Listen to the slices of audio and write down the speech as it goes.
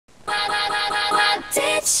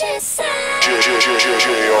she say? Ooh,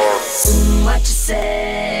 what you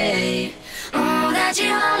say? Oh, that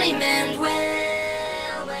you only meant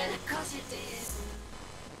well, cause you did.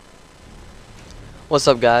 What's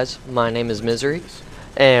up, guys? My name is Misery,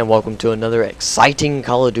 and welcome to another exciting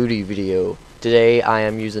Call of Duty video. Today I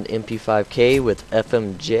am using MP5K with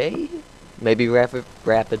FMJ, maybe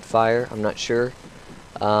rapid fire, I'm not sure.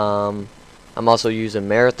 I'm also using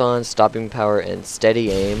Marathon, Stopping Power, and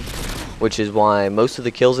Steady Aim, which is why most of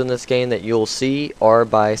the kills in this game that you'll see are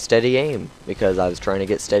by Steady Aim, because I was trying to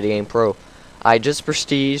get Steady Aim Pro. I just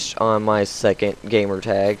prestiged on my second gamer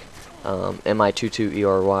tag,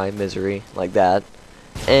 MI22ERY, Misery, like that.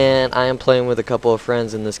 And I am playing with a couple of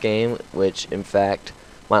friends in this game, which in fact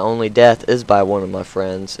my only death is by one of my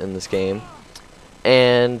friends in this game.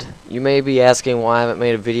 And you may be asking why I haven't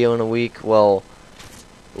made a video in a week. Well,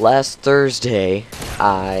 last Thursday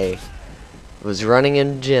I was running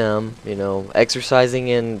in gym, exercising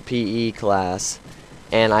in PE class,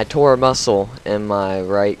 and I tore a muscle in my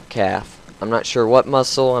right calf. I'm not sure what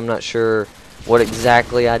muscle, I'm not sure what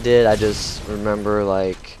exactly I did. I just remember,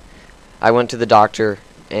 like, I went to the doctor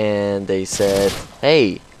and they said,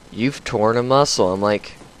 "Hey, you've torn a muscle." I'm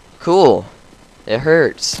like, cool, it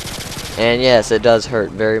hurts. And yes, it does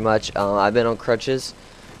hurt very much. I've been on crutches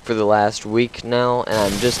for the last week now, and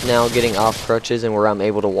I'm just now getting off crutches and where I'm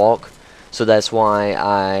able to walk. So that's why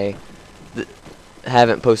I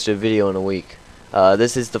haven't posted a video in a week.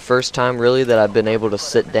 This is the first time really that I've been able to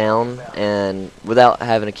sit down and without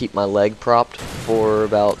having to keep my leg propped for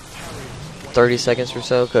about 30 seconds or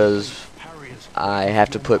so, because I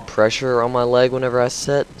have to put pressure on my leg whenever I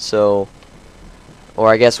sit. So, or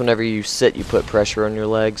I guess whenever you sit you put pressure on your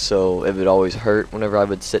leg, so it would always hurt whenever I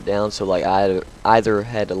would sit down. So like I either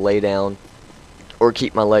had to lay down or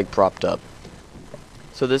keep my leg propped up.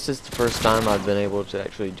 So this is the first time I've been able to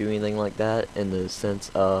actually do anything like that, in the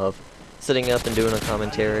sense of sitting up and doing a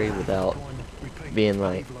commentary without being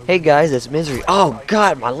like, "Hey guys, it's Misery. Oh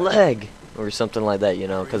god, my leg!" or something like that,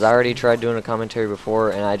 because I already tried doing a commentary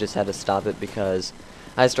before and I just had to stop it because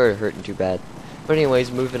I started hurting too bad. But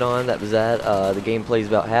anyways, moving on, that was that. The gameplay's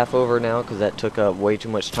about half over now because that took up way too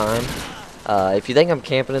much time. If you think I'm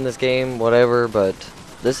camping in this game, whatever, but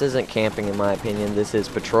this isn't camping in my opinion. This is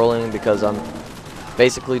patrolling, because I'm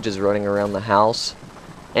basically just running around the house,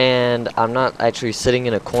 and I'm not actually sitting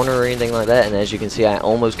in a corner or anything like that. And as you can see, I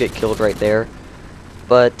almost get killed right there.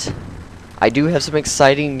 But I do have some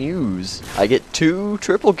exciting news. I get 2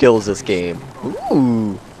 triple kills this game.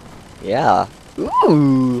 Ooh, yeah.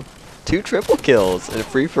 Ooh, 2 triple kills in a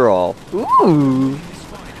free-for-all. Ooh,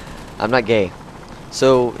 I'm not gay.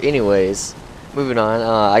 So anyways, moving on.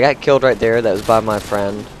 I got killed right there. That was by my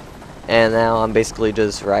friend. And now I'm basically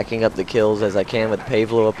just racking up the kills as I can with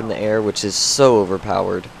Pavlo up in the air, which is so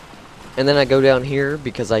overpowered. And then I go down here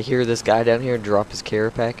because I hear this guy down here drop his care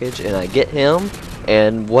package, and I get him.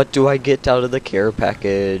 And what do I get out of the care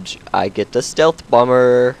package? I get the stealth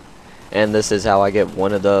bomber. And this is how I get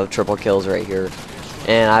one of the triple kills right here.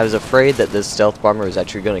 And I was afraid that this stealth bomber was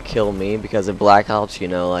actually going to kill me, because in Black Ops,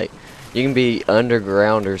 like, you can be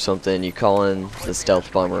underground or something, you call in the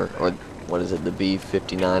stealth bomber, or what is it, the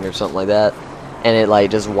B-59 or something like that, and it like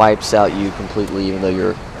just wipes out you completely, even though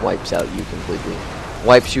you're wipes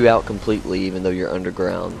you out completely even though you're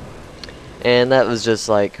underground. And that was just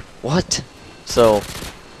like, what? So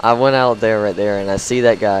I went out there right there and I see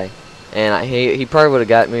that guy, and he probably would have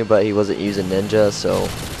got me, but he wasn't using ninja, so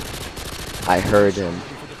I heard him.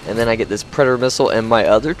 And then I get this predator missile and my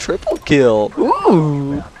other triple kill.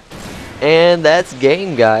 Ooh. And that's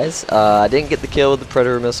game, guys. I didn't get the kill with the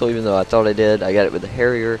predator missile, even though I thought I did. I got it with the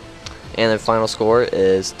Harrier. And the final score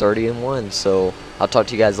is 30-1. So I'll talk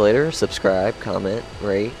to you guys later. Subscribe, comment,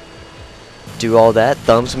 rate, do all that.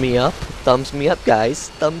 Thumbs me up, guys.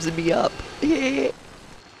 Thumbs me up. Yeah.